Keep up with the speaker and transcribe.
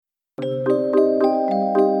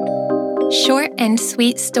Short and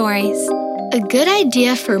sweet stories. A good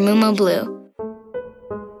idea for Mumu Blue.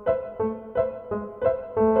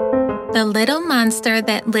 The little monster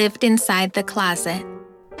that lived inside the closet.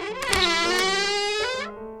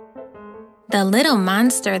 The little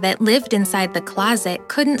monster that lived inside the closet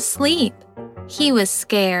couldn't sleep. He was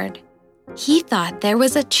scared. He thought there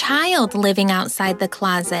was a child living outside the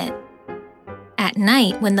closet. At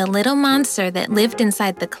night, when the little monster that lived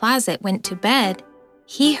inside the closet went to bed,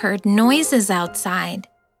 he heard noises outside.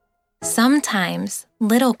 Sometimes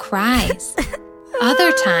little cries.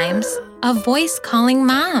 Other times, a voice calling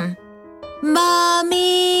Mom.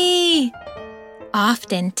 Mommy!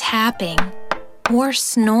 Often tapping or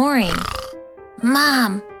snoring.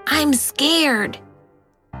 Mom, I'm scared,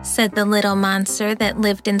 said the little monster that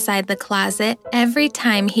lived inside the closet every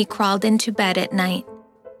time he crawled into bed at night.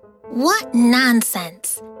 What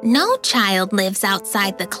nonsense! No child lives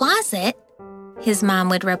outside the closet, his mom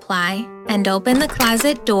would reply, and open the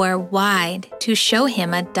closet door wide to show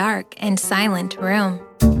him a dark and silent room.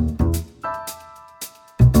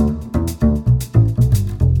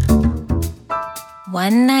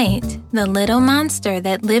 One night, the little monster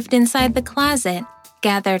that lived inside the closet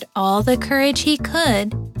gathered all the courage he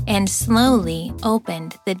could and slowly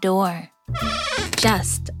opened the door.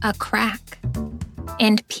 Just a crack.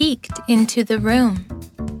 And peeked into the room.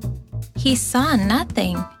 He saw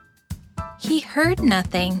nothing. He heard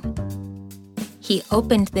nothing. He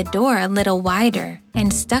opened the door a little wider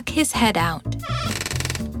and stuck his head out.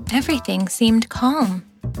 Everything seemed calm.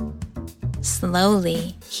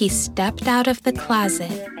 Slowly, he stepped out of the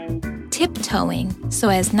closet. Tiptoeing so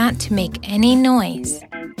as not to make any noise,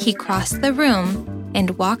 he crossed the room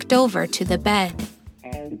and walked over to the bed.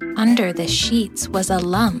 Under the sheets was a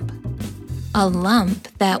lump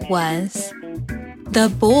that was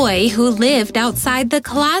the boy who lived outside the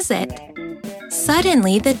closet.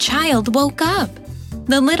 Suddenly, the child woke up.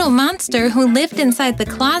 The little monster who lived inside the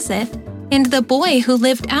closet and the boy who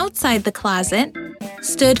lived outside the closet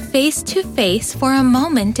stood face to face for a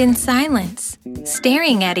moment in silence,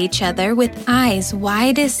 staring at each other with eyes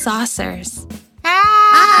wide as saucers.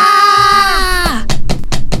 Ah!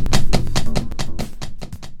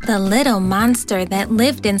 The little monster that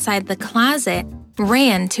lived inside the closet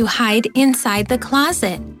ran to hide inside the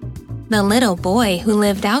closet. The little boy who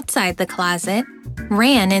lived outside the closet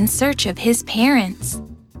ran in search of his parents.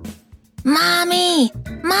 Mommy!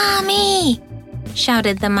 Mommy!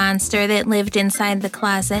 Shouted the monster that lived inside the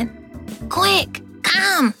closet. Quick,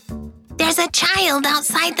 come! There's a child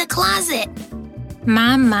outside the closet.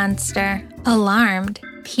 Mom monster, alarmed,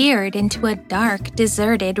 peered into a dark,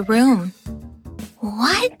 deserted room.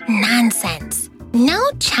 What nonsense!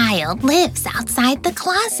 No child lives outside the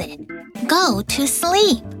closet. Go to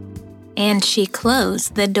sleep. And she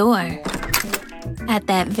closed the door. At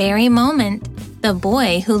that very moment, the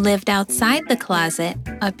boy who lived outside the closet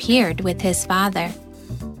appeared with his father.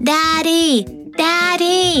 Daddy!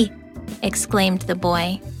 Daddy! Exclaimed the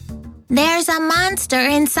boy. There's a monster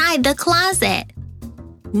inside the closet.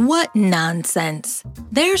 What nonsense!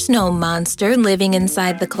 There's no monster living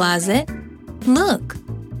inside the closet. Look!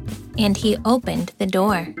 And he opened the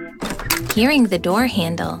door. Hearing the door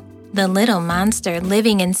handle, the little monster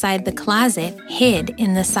living inside the closet hid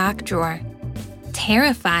in the sock drawer.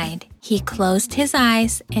 Terrified, he closed his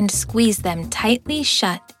eyes and squeezed them tightly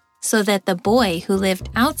shut so that the boy who lived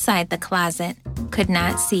outside the closet could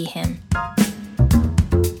not see him.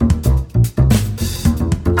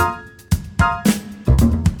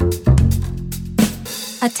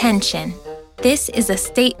 Attention! This is a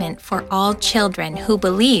statement for all children who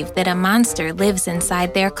believe that a monster lives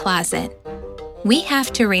inside their closet. We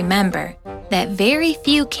have to remember that very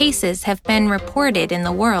few cases have been reported in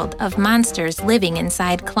the world of monsters living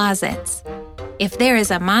inside closets. If there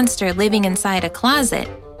is a monster living inside a closet,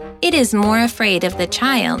 it is more afraid of the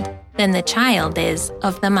child than the child is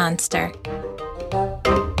of the monster.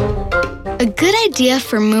 A good idea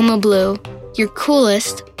for Mumu Blue, your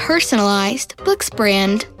coolest, personalized books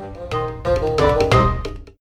brand.